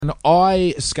And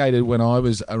I skated when I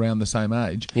was around the same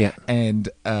age. Yeah. And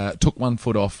took one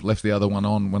foot off, left the other one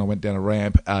on when I went down a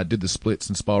ramp, did the splits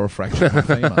and spiral fractured my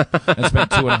femur, and spent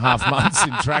 2.5 months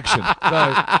in traction.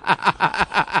 So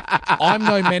I'm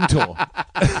no mentor.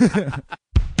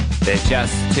 They're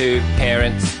just two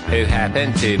parents who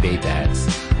happen to be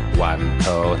dads. One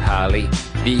called Harley,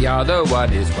 the other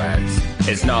one is Wads.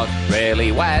 It's not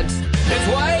really Wads, it's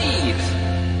Wade!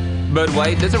 But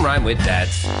Wade doesn't rhyme with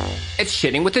dads. It's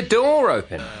shitting with the door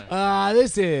open.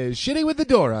 This is Shitting with the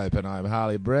Door Open. I'm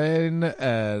Harley Bren.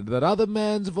 That other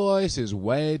man's voice is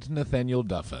Wade Nathaniel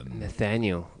Duffin.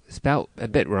 Nathaniel. Spelt a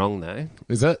bit wrong, though.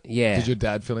 Is it? Yeah. Did your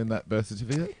dad fill in that birth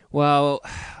certificate? Well,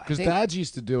 Because dads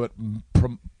used to do it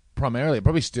primarily.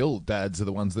 Probably still dads are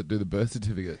the ones that do the birth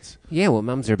certificates. Yeah, well,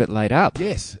 mums are a bit laid up.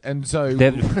 Yes, and so...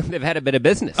 They've had a bit of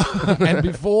business. And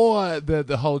before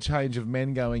the whole change of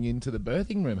men going into the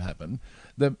birthing room happened,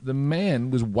 the man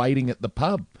was waiting at the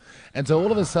pub. And so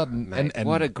all of a sudden... Mate, and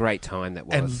what a great time that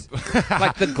was.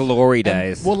 Like the glory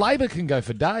days. Well, Labour can go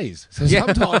for days. So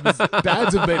sometimes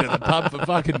dads have been at the pub for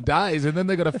fucking days, and then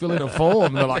they've got to fill in a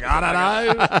form. And they're like, I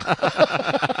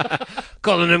don't know.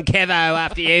 Calling them Kevo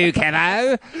after you,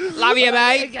 Kevo. Love you,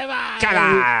 mate.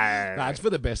 Kevo. No, it's for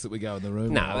the best that we go in the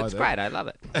room. No, it's great. I love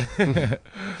it.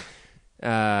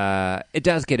 It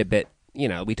does get a bit,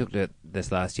 we talked about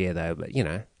this last year, though, but,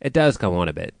 it does go on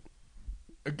a bit.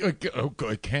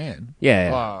 It can.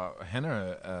 Yeah.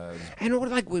 Hannah...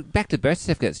 And back to birth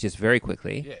certificates just very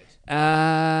quickly.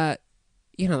 Yes.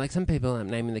 Like some people are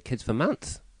naming the kids for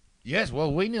months. Yes,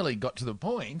 well, we nearly got to the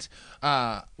point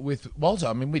with Walter.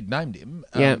 I mean, we'd named him.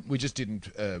 We just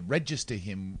didn't register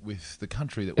him with the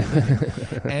country that we were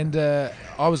in. And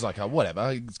I was like, oh, whatever,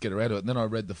 let's get around to it. And then I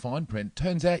read the fine print.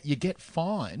 Turns out you get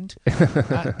fined.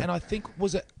 And I think,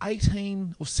 was it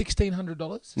 $1,800 or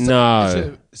 $1,600? No. It's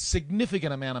a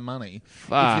significant amount of money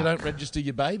Fuck. if you don't register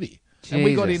your baby. Jesus. And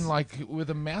we got in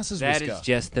with a mouse's whisker. That is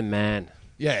just the man.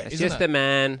 Yeah, It's isn't just it? the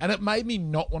man. And it made me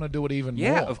not want to do it even more.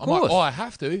 Yeah, of I'm like, course. oh, I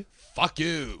have to. Fuck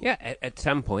you. Yeah, at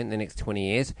some point in the next 20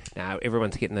 years, now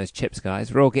everyone's getting those chips,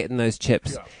 guys. We're all getting those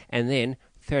chips. Yeah. And then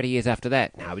 30 years after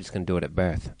that, now we're just going to do it at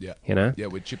birth. Yeah. Yeah,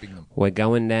 we're chipping them. We're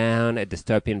going down a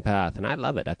dystopian path, and I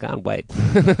love it. I can't wait.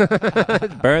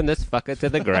 Burn this fucker to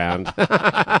the ground.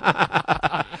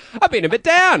 I've been a bit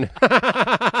down.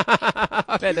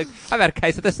 I've had a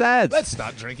case of the SADS. Let's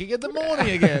start drinking in the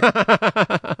morning again.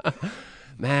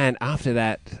 Man, after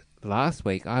that last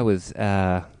week, I was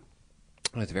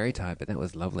very tired, but that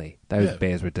was lovely. Those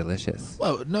beers were delicious.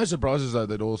 Well, no surprises, though,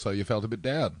 that also you felt a bit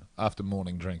down after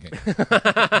morning drinking. You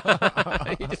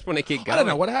just want to keep going. I don't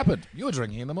know what happened. You were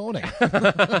drinking in the morning.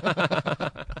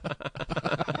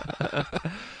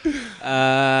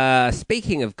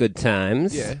 Speaking of good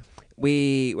times, Yeah.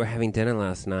 we were having dinner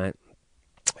last night.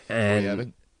 And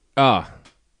having?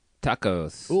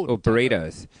 Tacos Ooh, or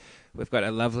burritos. We've got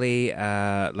a lovely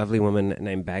woman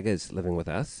named Baggers living with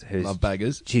us. Love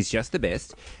Baggers. She's just the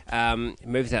best.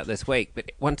 Moves out this week,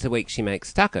 but once a week she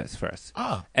makes tacos for us.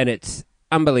 Ah. And it's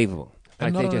unbelievable.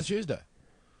 And Like not they on just, a Tuesday.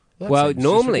 That well, seems just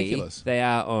normally ridiculous. they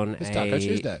are on It's a Taco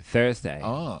Tuesday. Thursday.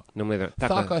 Oh. Normally they're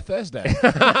Taco Thursday.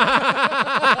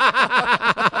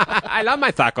 I love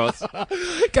my tacos.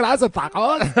 Can I have some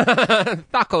tacos?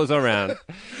 Tacos around.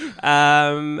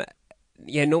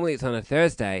 Normally it's on a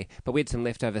Thursday, but we had some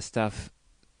leftover stuff.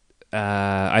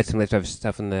 I had some leftover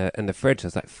stuff in the fridge. I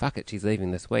was like, fuck it, she's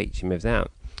leaving this week. She moves out.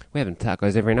 We're having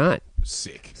tacos every night.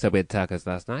 Sick. So we had tacos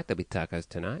last night. There'll be tacos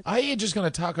tonight. Are you just going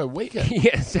to taco weekend?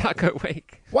 Yes, taco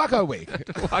week. Waco week.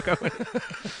 Taco week.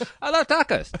 I love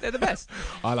tacos. They're the best.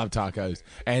 I love tacos.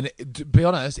 And to be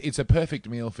honest, it's a perfect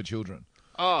meal for children.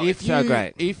 Oh, it's so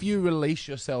great. If you release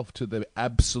yourself to the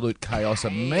absolute chaos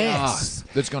and mess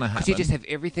that's going to happen. Because you just have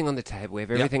everything on the table. We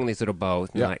have everything in these little bowls.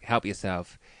 And like, help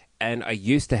yourself. And I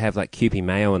used to have like Kewpie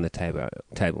mayo on the table,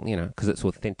 because it's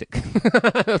authentic,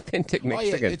 authentic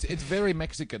Mexican. Oh, yeah, it's very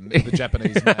Mexican, the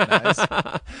Japanese mayonnaise.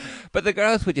 But the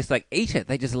girls would just like eat it.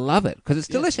 They just love it because it's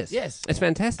delicious. Yes. It's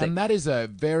fantastic. And that is a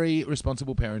very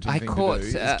responsible parenting thing to do,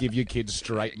 is give your kids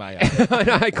straight mayo.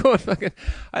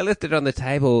 I left it on the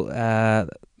table,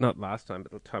 not last time,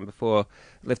 but the time before.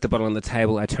 Left the bottle on the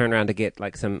table. I turned around to get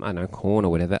like some, corn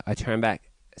or whatever. I turn back.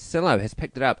 Silo has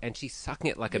picked it up and she's sucking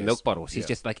it like a milk bottle. She's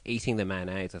just like eating the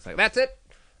mayonnaise. I was like, that's it.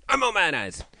 I'm more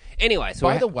mayonnaise. Anyway, so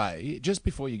by the way, just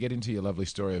before you get into your lovely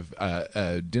story of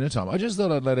dinner time, I just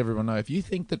thought I'd let everyone know, if you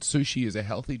think that sushi is a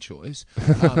healthy choice,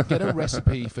 get a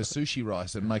recipe for sushi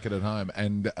rice and make it at home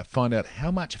and find out how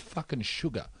much fucking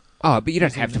sugar Oh, but you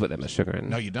don't have to put that much sugar in.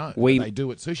 No, you don't. We They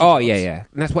do at sushi. Oh, spots. yeah.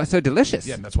 And that's why it's so delicious.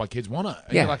 Yeah, and that's why kids want it.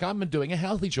 And Yeah. you're like, I'm doing a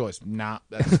healthy choice. Nah,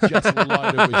 that's just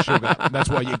loaded with sugar. And that's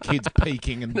why your kid's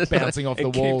peeking and bouncing off the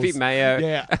And walls. Kewpie mayo.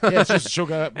 Yeah, it's just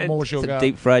sugar, And more some sugar.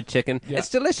 deep fried chicken. Yeah. It's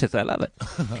delicious. I love it.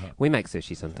 We make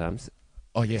sushi sometimes.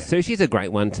 Oh, yeah. Sushi's a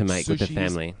great one to make with the Sushi is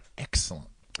family. Excellent.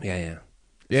 Yeah.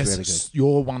 Yes, really good.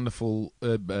 your wonderful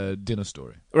dinner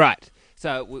story. Right.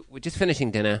 So we're just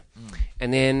finishing dinner,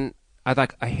 and then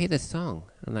I hear this song.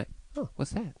 I'm like, oh,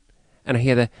 what's that? And I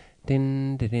hear the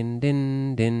din din din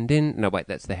din din din. No, wait,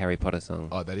 that's the Harry Potter song.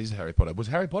 Oh, that is Harry Potter. Was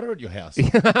Harry Potter at your house?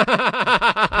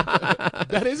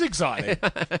 That is exciting.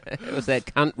 It was that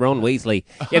cunt Ron Weasley.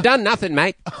 You've done nothing,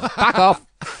 mate. Fuck off.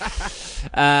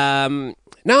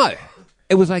 No,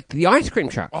 it was like the ice cream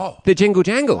truck. Oh. The jingle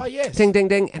jangle. Oh, yes. Ding ding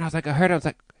ding. And I heard it. I was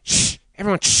like, shh,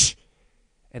 everyone, shh.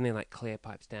 And then like Claire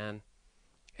pipes down,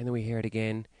 and then we hear it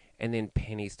again. And then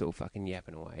Penny's still fucking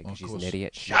yapping away because she's an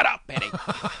idiot. Shut up, Penny.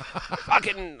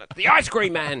 Fucking the ice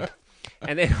cream man.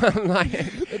 And then I'm like...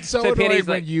 It's so annoying Penny's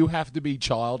when like, you have to be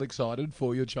child excited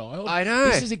for your child. I know.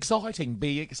 This is exciting.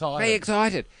 Be excited. Be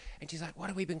excited. And she's like, what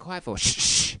have we been quiet for? Shh,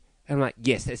 shh. And I'm like,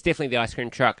 yes, it's definitely the ice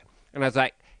cream truck. And I was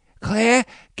like, Claire,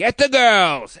 get the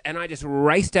girls. And I just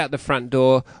raced out the front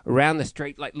door, around the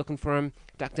street, like looking for him.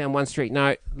 Ducked down one street.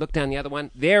 No, look down the other one.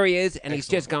 There he is. And he's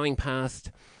just going past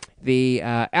the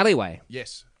alleyway.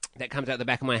 Yes. That comes out the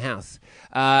back of my house.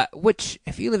 Which,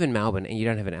 if you live in Melbourne and you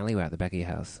don't have an alleyway out the back of your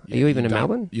house, are you even in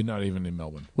Melbourne? You're not even in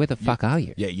Melbourne. Where the fuck are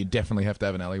you? Yeah, you definitely have to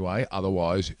have an alleyway.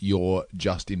 Otherwise, you're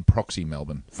just in proxy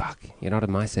Melbourne. Fuck, you're not in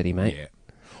my city, mate. Yeah.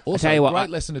 Also, tell you what, great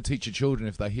lesson to teach your children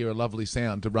if they hear a lovely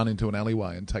sound to run into an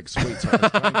alleyway and take sweets on a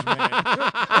strange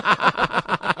man.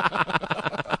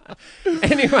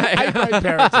 Anyway, Great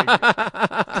parenting.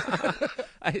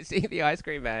 I see the ice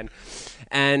cream man,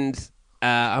 and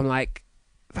I'm like,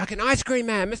 fucking ice cream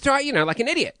man, Mr. You know, like an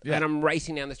idiot. Yeah. And I'm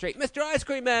racing down the street, Mr. Ice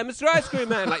Cream Man, Mr. Ice Cream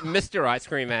Man, like Mr. Ice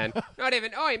Cream Man. Not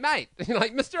even, oi, mate.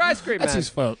 Like, Mr. Ice Cream That's Man.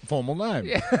 his formal name.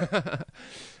 Yeah.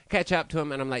 Catch up to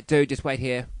him, and I'm like, dude, just wait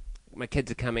here. My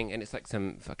kids are coming, and it's like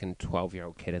some fucking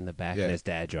 12-year-old kid in the back, Yeah. and his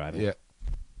dad driving. Yeah.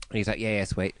 And he's like, yeah,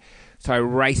 sweet. So I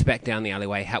race back down the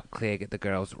alleyway, help Claire get the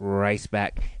girls, race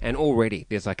back, and already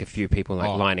there's like a few people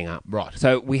like lining up. Right.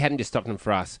 So we hadn't just stopped them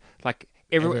for us. Like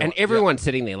everyone's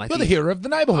sitting there like You're the hero of the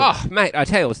neighbourhood. oh, mate, I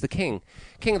tell you, it's the king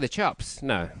of the chops.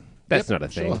 No, that's not a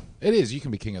thing. Sure. It is. You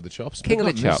can be king of the chops. King but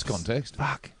of the not chops. In this context.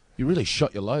 Fuck. You really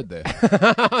shot your load there.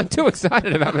 I'm too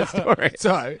excited about my story.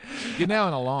 So, you're now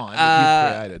in a line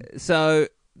that you've created. So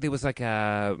there was like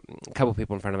a couple of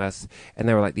people in front of us, and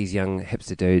they were like these young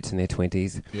hipster dudes in their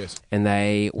 20s. Yes. And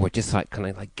they were just like kind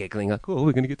of like giggling, like, oh,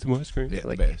 we're going to get some ice cream. Yeah,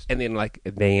 like, the best. And then like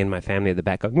me and my family at the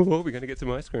back going, oh, we're going to get some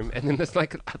ice cream. And then this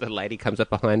like other lady comes up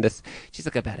behind us. She's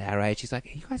like about our age. She's like, are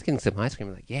you guys getting some ice cream?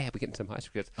 I'm like, yeah, we're getting some ice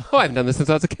cream. She goes, oh, I haven't done this since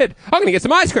I was a kid. I'm going to get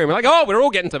some ice cream. We're like, oh, we're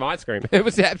all getting some ice cream. It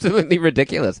was absolutely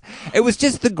ridiculous. It was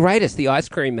just the greatest, the ice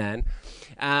cream man.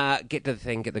 Get to the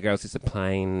thing, get the girls just a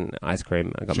plain ice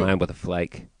cream. I got mine with a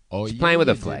flake. Oh, Just you plain with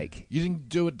a did. flake. You didn't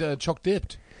do it choc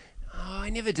dipped, Oh, I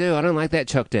never do. I don't like that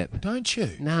choc dip. don't you?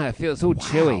 No, it feels all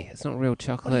chewy. It's not real What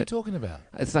are you chocolate. talking about?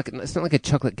 It's not like a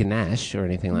chocolate ganache or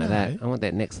anything like No. that. I want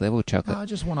that next level chocolate. I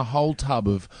just want a whole tub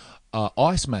of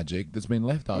ice magic that's been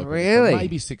left over Really? for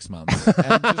maybe 6 months, and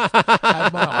just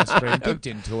have my ice cream dipped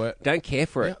into it. Don't care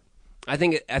for it. Yep. I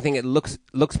think it looks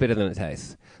better than it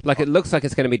tastes. Like it looks like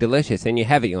it's going to be delicious, and you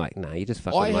have it. You're like, no, you just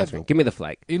fucking ice cream. Give me the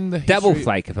flake. In the Double history-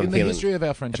 flake if I'm in feeling. the history of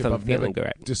our friendship, I'm I've never feeling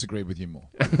great. disagreed with you more.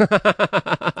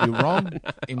 You're wrong,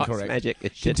 incorrect. Ice magic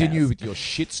is shit Continue house. with your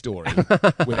shit story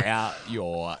without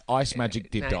your ice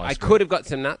magic dipped No, ice I cream. could have got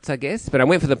some nuts, I guess, but I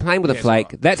went for the plain with a Yes,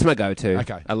 flake. right. That's my go-to.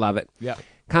 Okay. I love it. Yeah.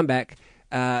 Come back.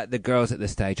 The girls at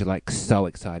this stage are like so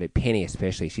excited. Penny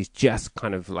especially. She's just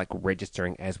kind of like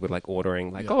registering as we're like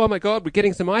ordering. Like, oh my God, we're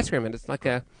getting some ice cream. And it's like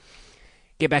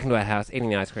get back into our house, eating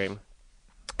the ice cream.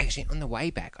 Actually, on the way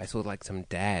back, I saw like some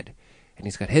dad, and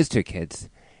he's got his 2 kids,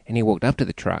 and he walked up to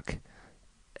the truck,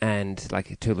 and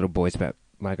like 2 little boys about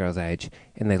my girl's age,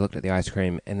 and they looked at the ice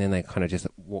cream, and then they kind of just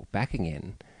walked back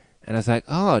again. And I was like,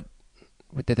 oh,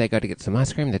 did they go to get some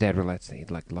ice cream? The dad realized he'd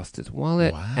like lost his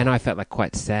wallet, Wow. and I felt like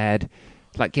quite sad.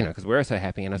 Like, you know, because we're so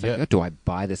happy. And I was like, Yeah. oh, do I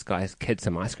buy this guy's kid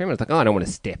some ice cream? I was like, oh, I don't want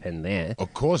to step in there.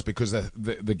 Of course, because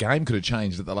the game could have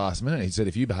changed at the last minute. He said,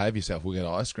 if you behave yourself, we'll get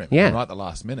ice cream. Yeah. And right at the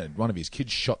last minute, one of his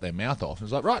kids shot their mouth off and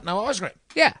was like, right, no ice cream.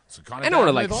 Yeah. It's the kind of And I want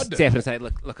to dad like move I'd do. step and say,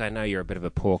 look, I know you're a bit of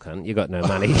a poor cunt. You got no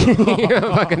money.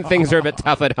 Fucking things are a bit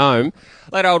tough at home.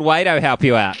 Let old Wado help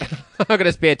you out. I've got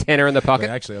a spare tenner in the pocket.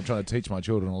 Yeah, actually, I'm trying to teach my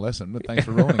children a lesson, but thanks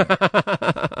for ruining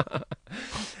it.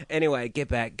 Anyway, get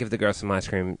back, give the girls some ice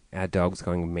cream. Our dog's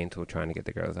going mental trying to get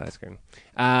the girls ice cream.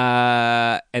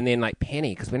 And then like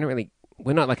Penny, because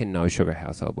we're not like a no sugar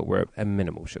household, but we're a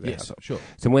minimal sugar household. Sure.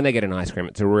 So when they get an ice cream,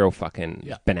 it's a real fucking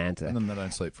bonanza. And then they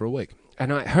don't sleep for a week.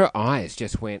 And her eyes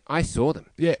just went, I saw them.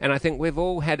 Yeah. And I think we've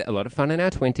all had a lot of fun in our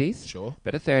 20s. Sure.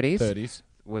 Bit of 30s. 30s.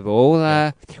 We've all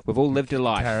lived a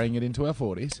life. Carrying it into our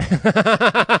 40s.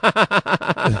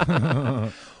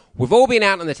 We've all been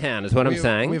out in the town, is what I'm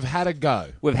saying. We've had a go.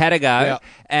 We've had a go, Yeah.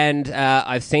 and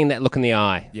I've seen that look in the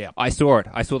eye. Yeah. I saw it.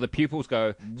 I saw the pupils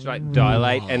go, like,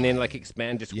 dilate and then, like,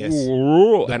 expand, just... Yes.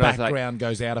 Whoa, The and I was like, background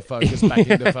goes out of focus, back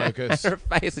into focus. her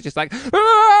face is just like,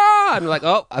 ah! I'm like,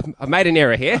 oh, I've made an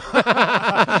error here.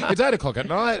 It's 8 o'clock at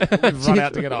night. We've run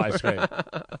out to get ice cream.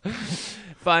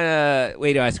 We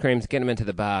eat ice creams, get them into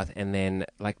the bath, and then,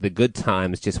 like, the good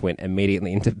times just went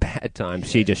immediately into bad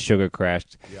times. She just sugar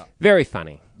crashed. Yeah. Very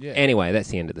funny. Yeah. Anyway, that's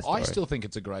the end of the story. I still think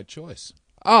it's a great choice.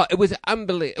 Oh, it was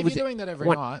unbelievable. If you're doing that every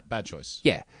night, bad choice.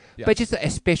 Yeah. Yeah. But just a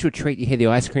special treat. You hear the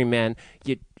ice cream man,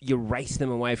 you race them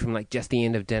away from like just the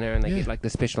end of dinner and they get like the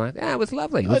special ice. Yeah, it was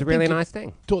lovely. It was a really nice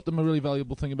thing. Taught them a really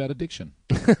valuable thing about addiction.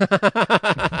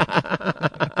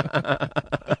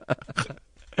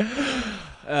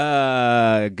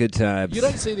 Good times. You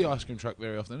don't see the ice cream truck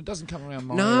very often. It doesn't come around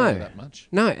my No. area that much.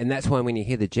 No, and that's why when you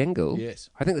hear the jingle, Yes.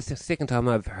 I think it's the second time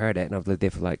I've heard it, and I've lived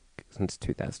there for like since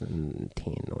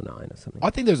 2010 or 9 or something. I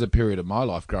think there was a period of my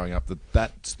life growing up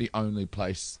that's the only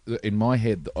place, in my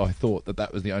head, I thought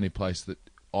that was the only place that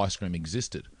ice cream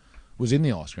existed, was in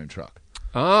the ice cream truck.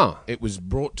 Oh. It was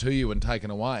brought to you and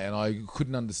taken away, and I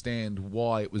couldn't understand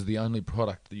why it was the only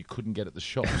product that you couldn't get at the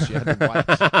shops. You had to wait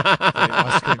for the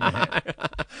ice cream man.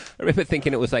 I remember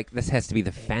thinking it was like, this has to be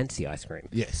the fancy ice cream.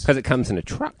 Yes. Because it comes in a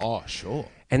truck. Oh, sure.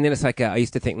 And then it's like, I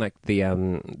used to think like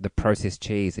the processed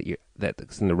cheese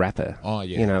that's in the wrapper. Oh,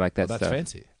 yeah. You know, like that That's stuff.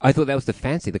 fancy. I thought that was the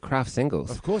fancy, the craft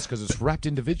singles. Of course, because it's wrapped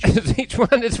individually. Each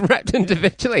one is wrapped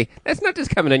individually. That's not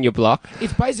just coming in your block.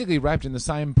 It's basically wrapped in the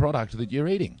same product that you're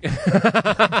eating. It's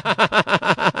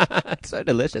so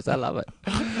delicious. I love it.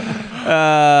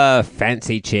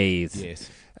 Fancy cheese. Yes.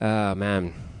 Oh,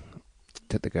 man.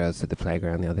 Took the girls to the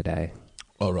playground the other day,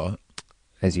 All right.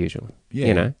 as usual. Yeah.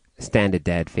 You know, standard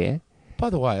dad fare. By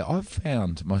the way, I've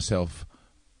found myself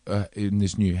in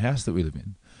this new house that we live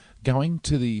in going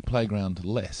to the playground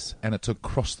less, and it's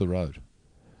across the road.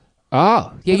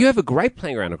 Oh, yeah, you have a great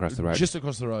playground across the road. Just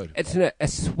across the road. It's a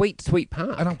sweet, sweet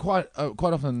park. And I'm quite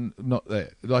often not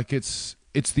there. Like, it's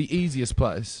the easiest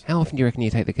place. How often do you reckon you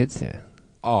take the kids there?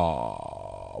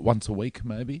 Oh, once a week,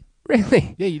 maybe.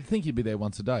 Really? Yeah, you'd think you'd be there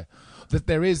once a day. That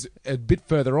there is a bit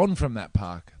further on from that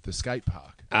park, the skate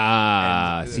park.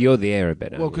 Ah, so you're there a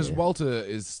bit. Well, because yeah. Walter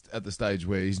is at the stage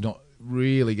where he's not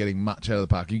really getting much out of the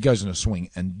park. He goes in a swing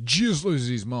and just loses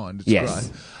his mind. It's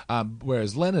Yes. great.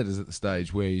 Whereas Leonard is at the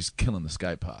stage where he's killing the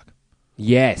skate park.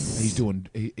 Yes.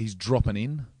 He's dropping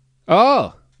in.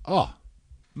 Oh. Oh,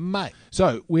 mate.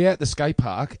 So we're at the skate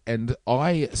park, and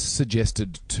I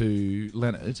suggested to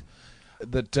Leonard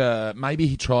that maybe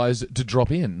he tries to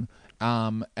drop in,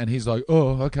 and he's like,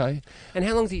 oh, okay. And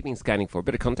how long's he been skating for? A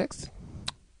bit of context?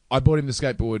 I bought him the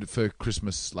skateboard for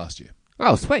Christmas last year.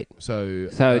 Oh, sweet. So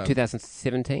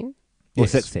 2017? Or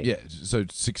yes, 16? Yeah, so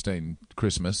 16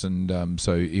 Christmas, and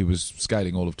so he was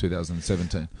skating all of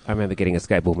 2017. I remember getting a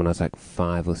skateboard when I was like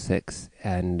 5 or 6,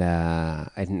 and I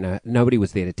didn't know, nobody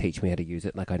was there to teach me how to use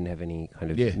it. Like I didn't have any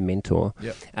kind of mentor.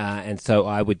 Yep. And so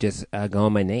I would just go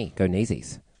on my knee, go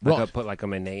kneesies. Like Right. I'd put like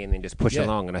on my knee and then just push Yeah.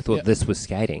 along, and I thought Yeah. this was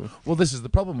skating. Well, this is the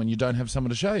problem when you don't have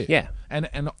someone to show you. Yeah. And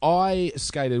I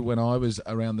skated when I was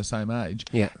around the same age.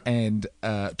 Yeah. And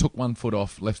took one foot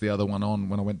off, left the other one on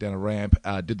when I went down a ramp,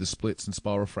 did the splits and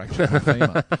spiral fracture my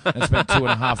femur, and spent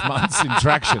 2.5 months in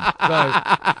traction. So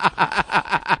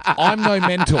I'm no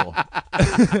mentor.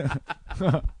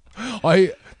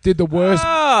 I did the worst.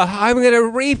 Oh, I'm going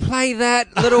to replay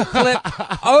that little clip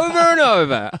over and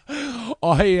over.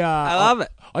 I love it.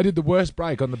 I did the worst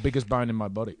break on the biggest bone in my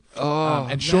body.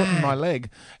 And shortened my leg,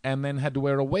 and then had to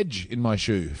wear a wedge in my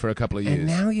shoe for a couple of years. And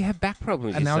now you have back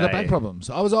problems. And you now I got say. back problems.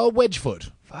 I was all wedge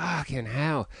foot. Fucking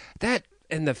hell. That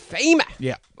and the femur.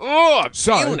 Yeah. Oh, I'm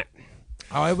So, feeling it.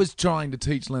 I was trying to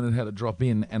teach Leonard how to drop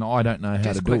in, and I don't know how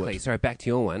Just to quickly, do it. sorry, back to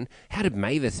your one. How did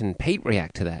Mavis and Pete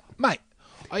react to that? Mate.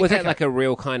 Was that like a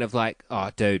real kind of like, oh,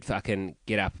 dude, fucking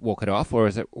get up, walk it off, or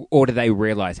did they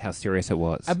realise how serious it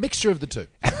was? A mixture of the two.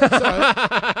 So,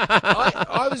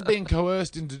 I was being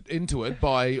coerced into it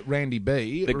by Randy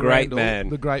B. The great man.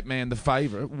 The great man, the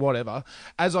favourite, whatever.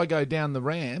 As I go down the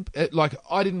ramp,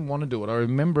 I didn't want to do it. I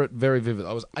remember it very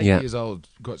vividly. I was 8 Yeah. years old,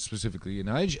 quite specifically in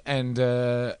age, and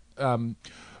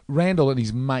Randall and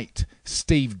his mate,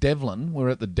 Steve Devlin, were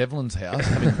at the Devlin's house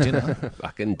having dinner.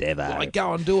 Fucking Devo. Like,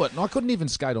 go and do it. And I couldn't even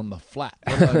skate on the flat,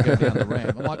 let alone go down the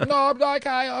ramp. I'm like, no, I'm okay.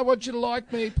 I want you to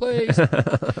like me, please.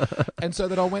 And so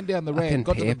then I went down the ramp,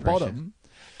 got to the bottom,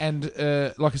 and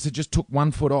like I said, just took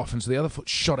one foot off, and so the other foot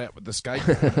shot out with the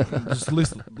skateboard. Just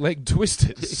leg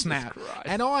twisted, snap.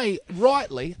 And I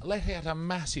rightly let out a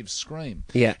massive scream.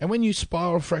 Yeah. And when you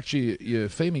spiral fracture your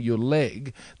femur, your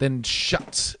leg then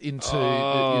shuts into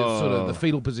sort of the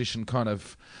fetal position, kind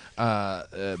of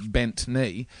bent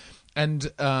knee.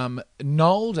 And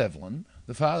Noel Devlin,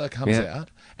 the father, comes out,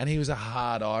 and he was a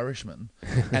hard Irishman,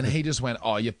 and he just went,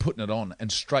 "Oh, you're putting it on," and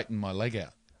straightened my leg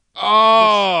out.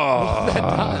 Oh! What that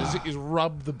does is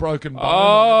rub the broken bone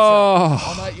on. So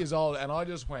I'm 8 years old, and I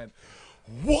just went,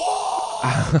 "What?"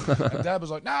 And Dad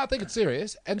was like, "No, I think it's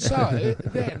serious." And so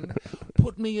then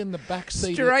put me in the back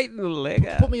seat. Straighten the leg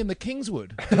out. Put me in the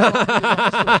Kingswood. We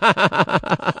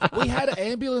had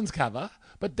ambulance cover,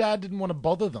 but Dad didn't want to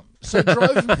bother them. So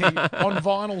drove me on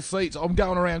vinyl seats. I'm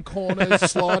going around corners,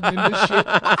 sliding into shit.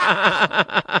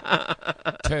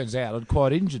 Turns out I'd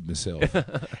quite injured myself.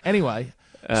 Anyway,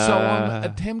 so I'm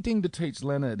attempting to teach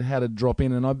Leonard how to drop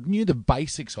in, and I knew the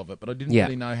basics of it, but I didn't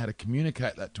really know how to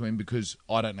communicate that to him because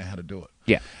I don't know how to do it.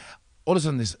 Yeah. All of a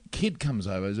sudden, this kid comes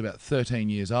over, who's about 13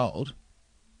 years old,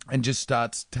 and just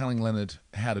starts telling Leonard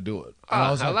how to do it. And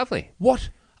I was how like, lovely. What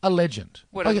a legend.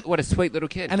 What a sweet little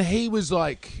kid. And he was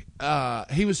like,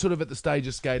 he was sort of at the stage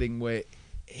of skating where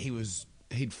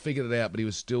he'd figured it out, but he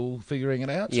was still figuring it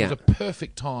out. So it was a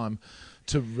perfect time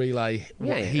to relay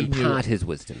what he knew. Impart his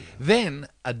wisdom. Then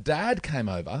a dad came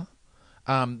over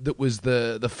that was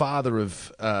the father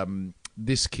of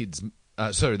this kid's...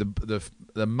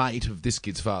 the mate of this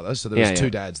kid's father. So there was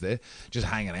two dads there just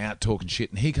hanging out, talking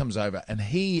shit. And he comes over and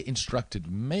he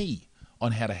instructed me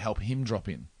on how to help him drop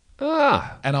in.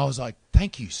 Ah. And I was like,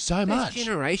 thank you so much.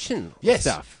 Generation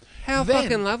stuff. How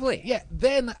fucking lovely. Yeah.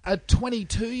 Then a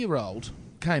 22-year-old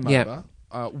came over.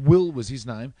 Will was his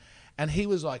name. And he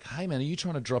was like, hey, man, are you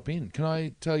trying to drop in? Can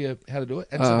I tell you how to do it?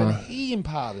 And so then he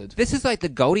imparted... This is like the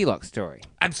Goldilocks story.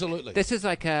 Absolutely. This is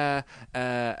like a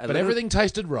but everything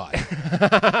tasted right.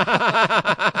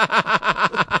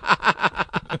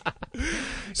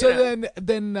 So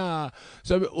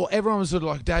everyone was sort of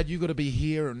like, Dad, you've got to be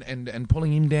here and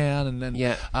pulling him down. And then,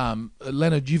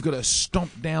 Leonard, you've got to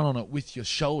stomp down on it with your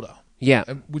shoulder. Yeah.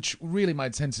 Which really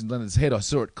made sense in Leonard's head. I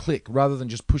saw it click. Rather than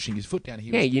just pushing his foot down,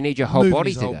 you need your whole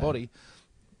body to go.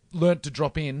 Learnt to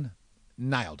drop in,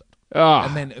 nailed it. Oh.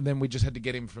 And then we just had to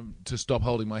get him to stop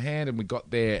holding my hand, and we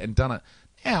got there and done it.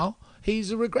 Now,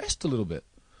 he's regressed a little bit.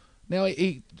 Now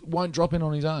he won't drop in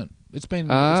on his own. It's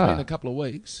been a couple of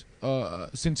weeks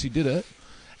since he did it,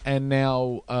 and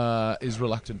now is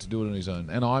reluctant to do it on his own.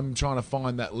 And I'm trying to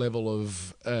find that level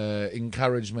of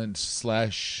encouragement /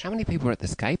 How many people were at the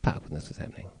skate park when this was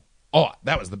happening? Oh,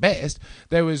 that was the best.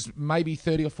 There was maybe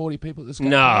 30 or 40 people at the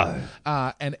skate park.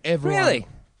 No. And everyone... Really?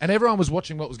 And everyone was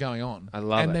watching what was going on. I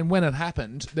love it. And then when it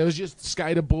happened, there was just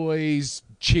skater boys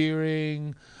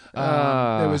cheering.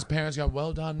 There was parents going,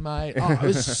 well done, mate. Oh, it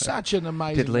was such an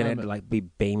amazing Did Leonard moment. be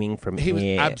beaming from He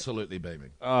here? was absolutely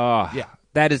beaming. Oh, yeah.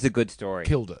 That is a good story.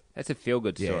 Killed it. That's a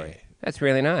feel-good story. Yeah. That's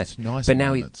really nice. It's nice. But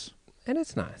now moments. and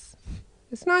it's nice.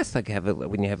 It's nice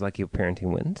when you have like your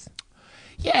parenting wins.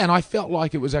 Yeah, and I felt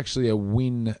like it was actually a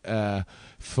win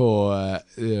for...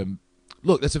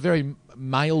 look, it's a very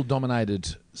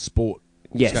male-dominated sport.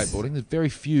 Yes. Skateboarding. There's very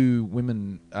few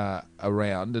women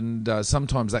around, and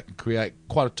sometimes that can create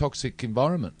quite a toxic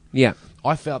environment. Yeah.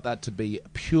 I felt that to be a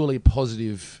purely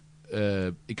positive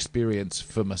experience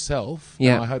for myself.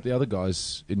 Yeah. And I hope the other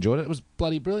guys enjoyed it. It was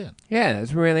bloody brilliant. Yeah,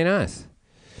 it's really nice.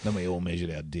 Then we all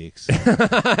measured our dicks.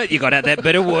 You got out that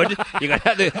bit of wood. You got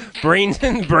out the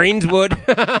Breen's wood.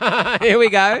 Here we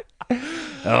go.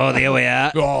 Oh, there we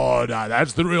are. Oh, no,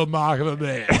 that's the real mark of a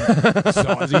man.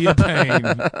 Size of your pain.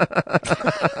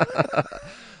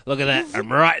 Look at that.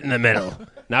 I'm right in the middle.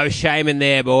 No shame in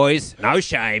there, boys. No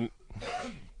shame.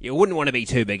 You wouldn't want to be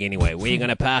too big anyway. Where are you going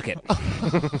to park it?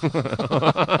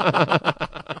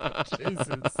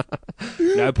 Jesus.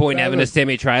 No point having a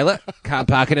semi-trailer. Can't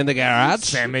park it in the garage.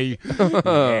 Semi.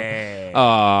 Yeah.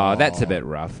 Oh, that's a bit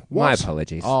rough. What? My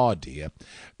apologies. Oh, dear.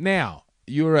 Now,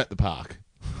 you were at the park.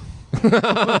 Was where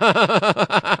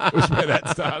that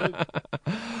started.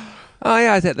 Oh,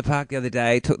 yeah, I was at the park the other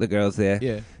day, took the girls there.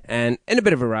 Yeah. And in a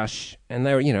bit of a rush, and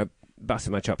they were,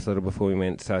 busting my chops a little before we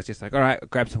went. So I was just like, all right,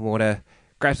 grab some water,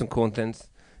 grab some corn thins,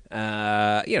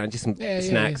 just some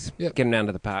snacks, Yep. get them down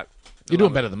to the park. You're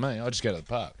doing better than me. I just go to the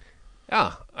park.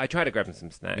 Oh, I try to grab them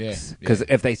some snacks. Yeah, Because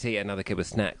if they see another kid with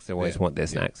snacks, they always want their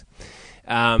snacks.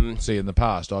 See, in the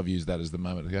past, I've used that as the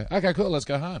moment to go, okay, cool, let's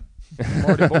go home. I'm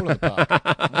already bored of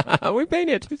the park. We've been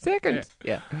here 2 seconds.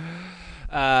 Yeah.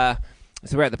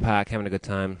 So we're at the park having a good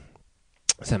time.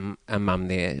 Some a mum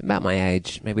there, about my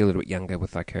age, maybe a little bit younger,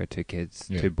 with like her 2 kids,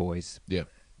 2 boys. Yeah.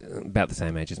 About the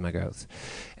same age as my girls.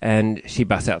 And she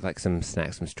busts out like some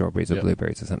snacks, some strawberries or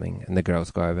blueberries or something. And the girls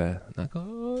go over like,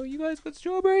 oh, you guys got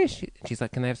strawberries? She's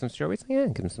like, can they have some strawberries? Yeah,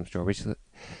 give them some strawberries.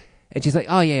 And she's like,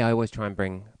 oh yeah, I always try and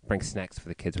bring snacks for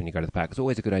the kids when you go to the park. It's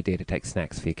always a good idea to take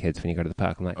snacks for your kids when you go to the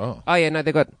park. I'm like, oh yeah, no,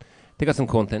 they got some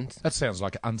corn thins. That sounds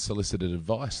like unsolicited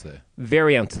advice there.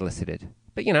 Very unsolicited.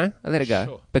 But, I let it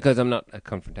go because I'm not a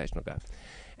confrontational guy.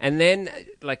 And then,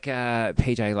 like,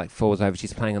 PJ, like, falls over.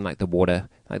 She's playing on, like, the water.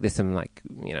 Like, there's some, like,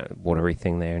 watery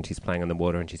thing there, and she's playing on the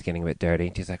water, and she's getting a bit dirty.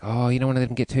 And she's like, oh, you don't want to let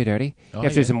them get too dirty? You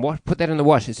have to do some wash. Put that in the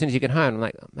wash as soon as you get home. I'm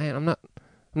like, man, I'm not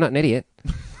an idiot.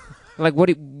 Like,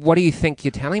 what do you think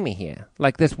you're telling me here?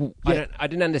 Like, this, I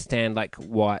didn't understand, like,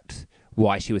 why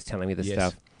she was telling me this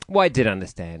stuff. Well, I did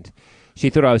understand.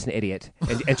 She thought I was an idiot,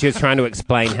 and she was trying to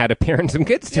explain how to parent some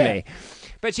kids to me.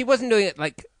 But she wasn't doing it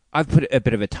like... I've put a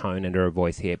bit of a tone into her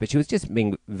voice here, but she was just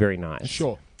being very nice.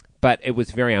 Sure. But it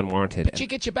was very unwarranted. But you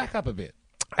get your back up a bit.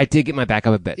 I did get my back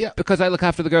up a bit. Yeah. Because I look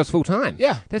after the girls full time.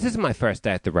 Yeah. This isn't my first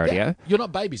day at the rodeo. Yeah. You're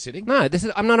not babysitting. No,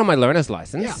 I'm not on my learner's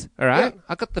license. Yeah. All right? Yeah.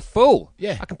 I got the full.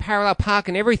 Yeah. I can parallel park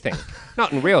and everything.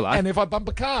 Not in real life. And if I bump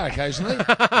a car occasionally,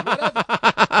 whatever.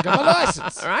 Got my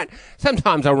license. All right?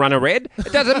 Sometimes I'll run a red.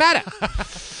 It doesn't matter.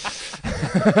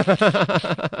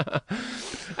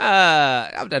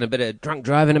 I've done a bit of drunk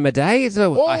driving in my day,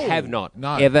 so I have not.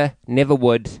 No. Ever, never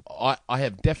would. I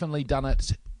have definitely done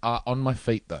it on my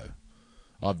feet, though.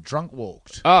 I've drunk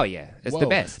walked. Oh, yeah. It's the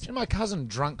best. You know, my cousin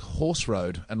drunk horse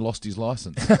rode and lost his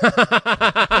license.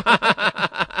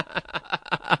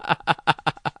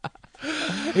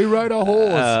 He rode a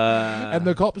horse, and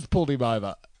the cops pulled him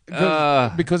over.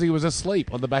 Because he was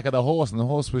asleep on the back of the horse, and the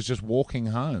horse was just walking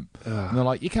home. And they're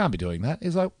like, you can't be doing that.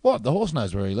 He's like, what? The horse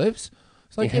knows where he lives.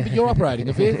 It's like, yeah, but you're operating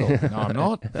a vehicle. No, I'm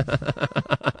not.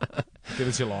 Give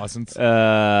us your license.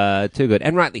 Too good.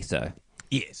 And rightly so.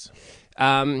 Yes.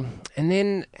 And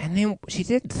then she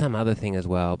did some other thing as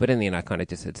well, but in the end I kind of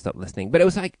just had stopped listening. But it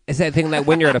was like, it's that thing like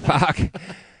when you're at a park,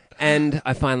 and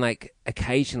I find like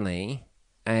occasionally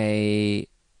a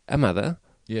mother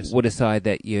will decide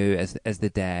that you, as the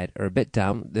dad, are a bit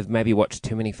dumb. They've maybe watched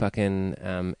too many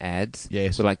fucking ads.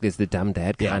 Yes. So like, there's the dumb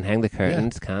dad, can't hang the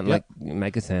curtains, can't like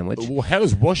make a sandwich. Well, how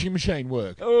does washing machine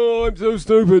work? Oh, I'm so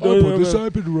stupid. I put the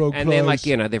soap in the wrong place. And then like,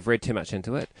 they've read too much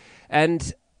into it.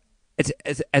 And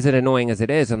it's as annoying as it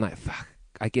is, I'm like, fuck,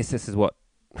 I guess this is what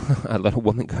a lot of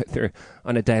women go through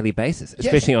on a daily basis,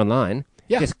 especially online.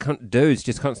 Yeah. Just dudes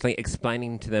just constantly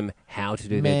explaining to them how to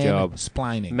do their job.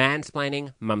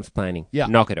 Mansplaining, mumsplaining. Yeah.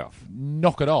 Knock it off.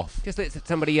 Knock it off. Just let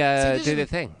somebody do their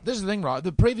thing. This is the thing, right?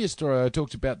 The previous story I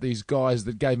talked about these guys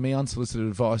that gave me unsolicited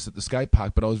advice at the skate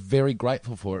park, but I was very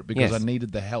grateful for it because I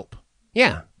needed the help.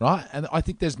 Yeah. Right? And I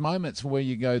think there's moments where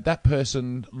you go, that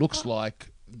person looks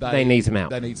like they need some help.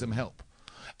 They need some help.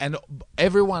 And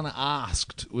everyone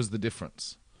asked was the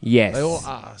difference. Yes. They all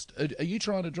asked, are you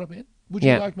trying to drop in? Would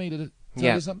you like me to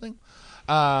tell you something?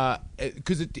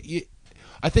 Because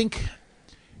I think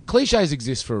cliches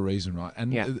exist for a reason, right?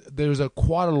 And there's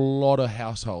quite a lot of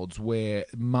households where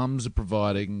mums are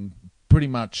providing pretty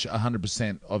much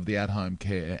 100% of the at-home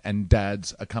care, and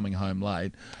dads are coming home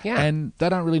late, and they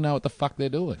don't really know what the fuck they're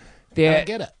doing. They don't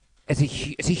get it. It's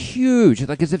a huge,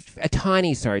 like, it's a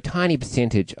tiny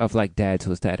percentage of like dads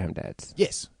who are stay-at-home dads.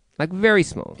 Yes. Like, very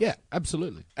small. Yeah,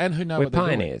 absolutely. And who know we're what they're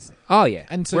pioneers. doing. Oh, yeah.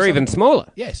 And so we're even smaller.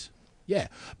 Yes. Yeah.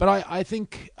 But I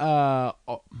think,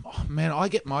 man, I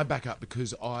get my back up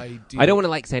because I don't want to,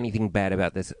 like, say anything bad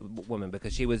about this woman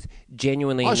because she was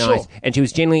genuinely nice. Sure. And she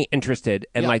was genuinely interested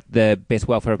in, like, the best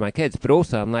welfare of my kids. But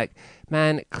also, I'm like,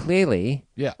 man, clearly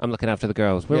I'm looking after the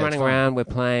girls. We're running around. We're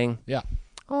playing. Yeah.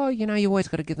 Oh, you always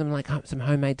got to give them, like, some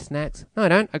homemade snacks. No, I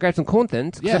don't. I grab some corn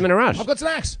thins because I'm in a rush. I've got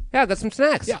snacks. Yeah, I've got some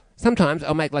snacks. Yeah. Sometimes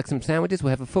I'll make, like, some sandwiches.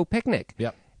 We'll have a full picnic.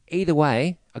 Yep. Either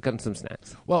way, I've got some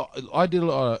snacks. Well, I did a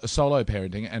lot of solo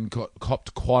parenting and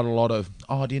copped quite a lot of,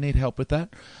 do you need help with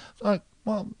that? Like,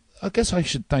 well, I guess I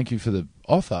should thank you for the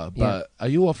offer, but are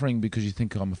you offering because you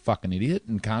think I'm a fucking idiot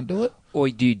and can't do it? Or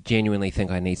do you genuinely think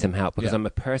I need some help because I'm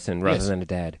a person rather than a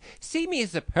dad? See me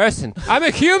as a person. I'm a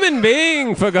human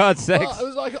being, for God's sakes. Well, it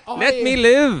was like, let me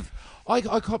live.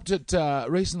 I copped it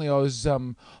recently. I was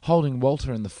holding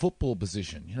Walter in the football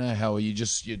position. You know how you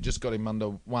just got him under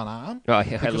one arm? Oh,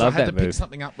 yeah, I love that move. Because I had to pick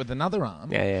something up with another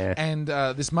arm. Yeah. And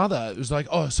this mother was like,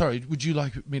 oh, sorry, would you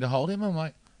like me to hold him? I'm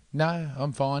like, No,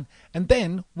 I'm fine. And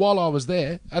then, while I was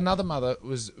there, another mother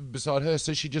was beside her,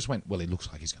 so she just went, well, he looks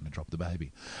like he's going to drop the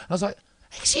baby. And I was like,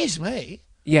 excuse me?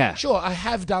 Yeah. Sure, I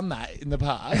have done that in the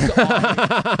past.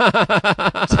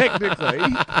 I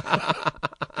technically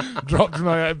dropped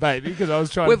my own baby because I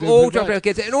was trying We've to do all good dropped work. our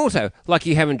kids. And also, like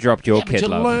you haven't dropped your Yeah, but kid, you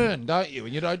love. learn, don't you?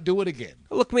 And you don't do it again.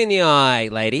 Look me in the eye,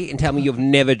 lady, and tell me you've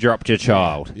never dropped your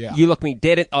child. Yeah. You look me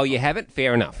dead in... Oh, you haven't?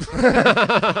 Fair enough.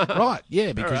 Right,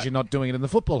 yeah, because you're not doing it in the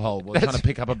football hole while trying to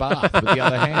pick up a bath with the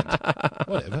other hand.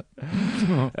 Whatever.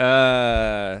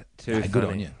 Too No, funny. good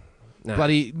on you. No.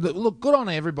 Bloody look, good on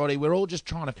everybody. We're all just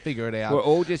trying to figure it out. We're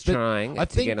all just But trying I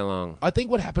to think- get along. I think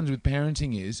what happens with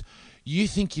parenting is you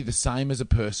think you're the same as a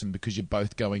person because you're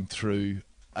both going through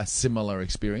a similar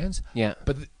experience. Yeah.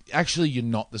 But actually, you're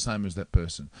not the same as that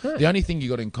person. The only thing you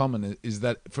got in common is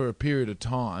that for a period of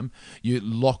time, you're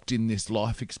locked in this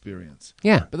life experience.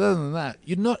 Yeah. But other than that,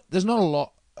 you're not. There's not a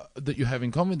lot that you have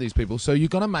in common with these people. So you're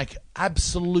going to make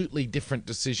absolutely different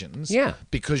decisions. Yeah.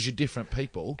 Because you're different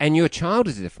people. And your child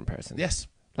is a different person. Yes.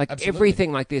 Like Absolutely.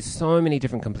 everything, like there's so many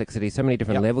different complexities, so many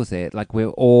different Yep. levels there. Like we're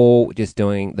all just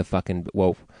doing the fucking,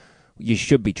 well, you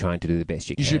should be trying to do the best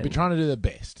you can. You should be trying to do the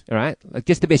best. All right? Like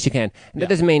just the best you can. And Yeah. that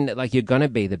doesn't mean that like you're going to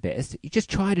be the best. You just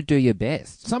try to do your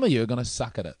best. Some of you are going to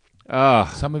suck at it.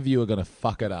 Oh, Some of you are going to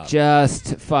fuck it up.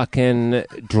 just fucking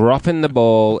dropping the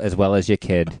ball as well as your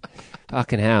kid.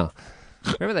 Fucking hell.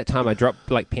 Remember that time I dropped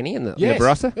like Penny in the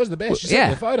Barossa? It was the best. You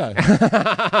Yeah. sent me a photo.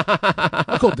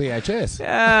 I called DHS.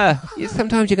 Yeah,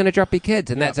 sometimes you're going to drop your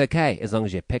kids, and that's okay as long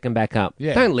as you pick them back up.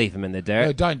 Yeah. Don't leave them in the dirt.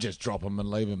 No, don't just drop them and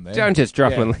leave them there. Don't just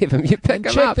drop Yeah. them and leave them. You pick And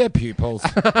them check up. their pupils.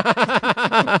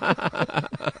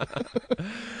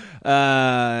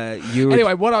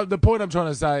 Anyway, the point I'm trying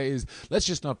to say is let's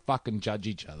just not fucking judge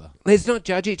each other. Let's not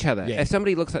judge each other. Yeah. If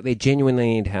somebody looks like they genuinely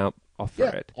need help, offer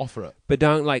it. Offer it. But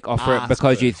don't like offer it Ask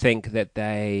because you first. think that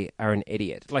they are an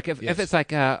idiot. Like if Yes. it's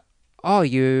like, oh,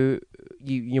 you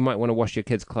might want to wash your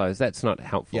kids' clothes. That's not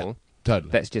helpful. Yeah,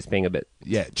 totally. That's just being a bit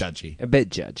judgy.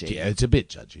 judgy. Yeah, it's a bit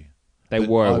judgy. They But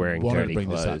were I wearing wanted dirty to bring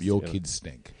clothes. this up. Your Yeah. kids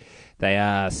stink. They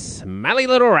are smelly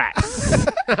little rats.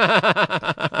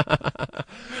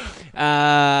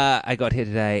 I got here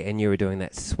today, and you were doing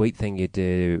that sweet thing you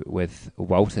do with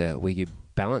Walter, where you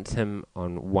balance him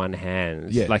on one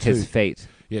hand, Yeah, like two. his feet.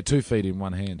 Yeah, 2 feet in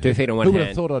one hand. 2 feet in one Who would have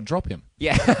hand. thought I'd drop him?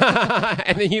 Yeah,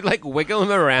 and then you like wiggle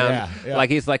him around, Yeah. like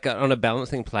he's like on a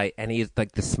balancing plate, and he's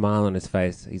like the smile on his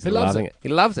face. He's He loves loving it. it. He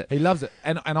loves it. He loves it,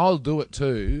 and I'll do it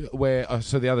too. Where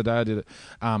so the other day I did it.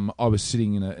 I was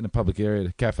sitting in a public area at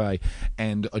a cafe,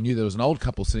 and I knew there was an old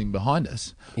couple sitting behind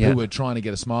us Yeah. who were trying to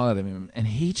get a smile out of him, and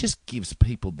he just gives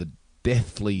people the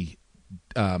deathly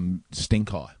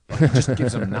stink eye. Like, he just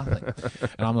gives them nothing.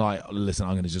 And I'm like, listen,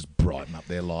 I'm going to just brighten up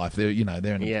their life. They're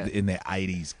they're in their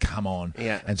 80s. Come on.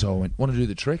 Yeah. And so I went, want to do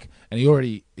the trick? And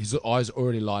his eyes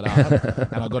already light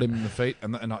up. And I got him in the feet,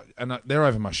 and they're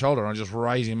over my shoulder. And I just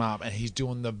raise him up, and he's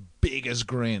doing the biggest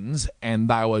grins. And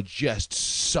they were just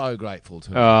so grateful to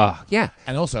me. Yeah,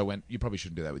 And also went, you probably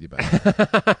shouldn't do that with your baby.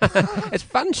 it's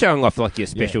fun showing off like your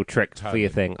special Yeah, trick for totally. your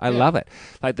thing. I Yeah. love it.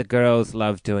 Like the girls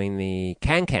love doing the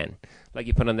can. Like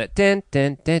you put on that dun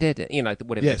dun dun dun, dun like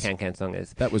whatever Yes. the can song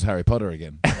is. That was Harry Potter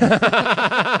again.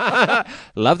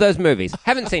 Love those movies.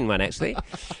 Haven't seen one actually.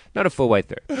 Not a full way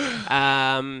through.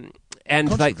 And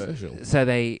like Controversial. so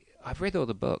I've read all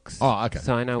the books. Oh, okay.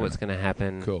 So I know what's going to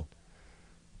happen. Cool.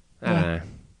 I don't know.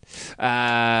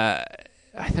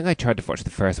 I think I tried to watch the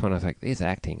first one. I was like, this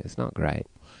acting is not great.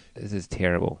 This is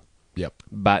terrible. Yep.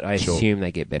 But I Sure. assume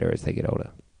they get better as they get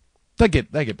older. They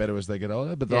get better as they get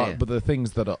older, but Yeah. but the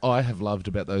things that I have loved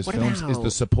about those What films is about-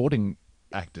 the supporting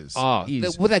actors. Oh,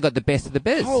 is, well, they got the best of the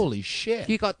biz. holy shit!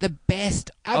 You got the best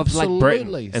of Absolutely, like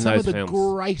Britain in some those of the films.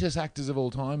 greatest actors of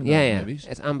all time in Yeah, those yeah, movies.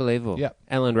 it's unbelievable. Yeah.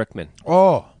 Alan Rickman,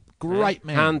 Oh, great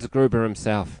man! Hans Gruber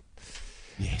himself.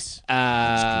 Yes,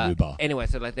 Gruber. Anyway,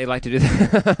 so like they like to do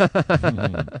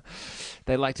the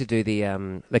they like to do the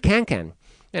can.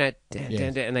 You know,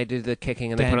 Yes. and they do the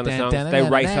kicking and they Dun, put on the dun, songs. dun, They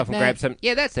dun, race dun, off and dun. grab some.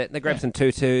 Yeah, that's it. They grab some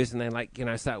tutus and they like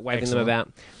start waving Excellent. them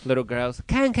about. Little girls,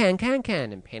 can,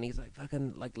 and Penny's like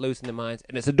fucking like losing their minds,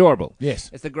 and it's adorable. Yes.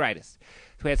 It's the greatest.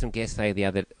 So we had some guests stay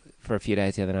for a few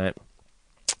days the other night,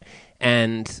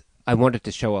 and I wanted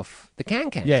to show off the can.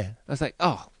 Yeah. I was like,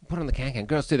 oh, put on the can.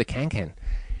 Girls do the can.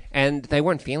 And they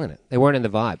weren't feeling it. They weren't in the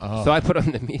vibe. Oh. So I put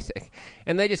on the music.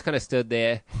 And they just kind of stood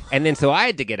there. And then so I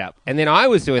had to get up. And then I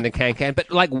was doing the can,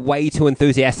 but like way too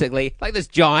enthusiastically. Like this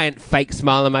giant fake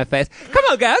smile on my face. Come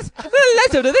on, guys.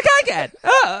 Let's do the can.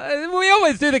 Oh, we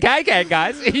always do the can,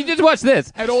 guys. You just watch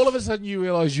this. And all of a sudden you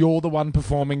realise you're the one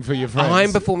performing for your friends.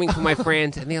 I'm performing for my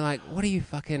friends. And they're like, what are you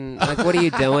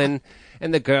doing?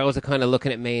 And the girls are kind of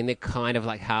looking at me, and they're kind of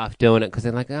like half doing it because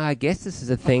they're like, I guess this is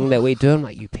a thing that we do. I'm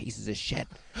like, you pieces of shit.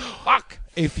 Fuck.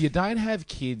 If you don't have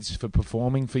kids for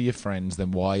performing for your friends,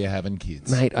 then why are you having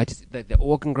kids? Mate, the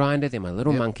organ grinder, they're my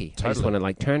little monkey. Totally. I just want to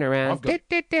like turn around. Mate,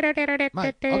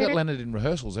 I got Leonard in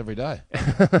rehearsals every day.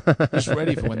 Just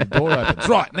ready for when the door opens.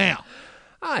 Right, now.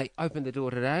 I opened the door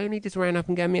today and he just ran up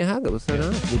and gave me a hug. It was so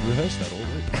nice. We'd rehearse that all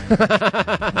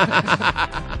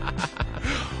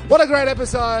week. What a great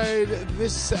episode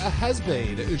this has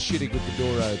been. Shitting with the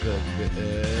door open.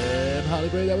 Harley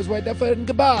Bree, that was Wade Dufford, and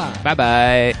goodbye.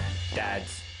 Bye-bye.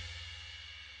 Dads.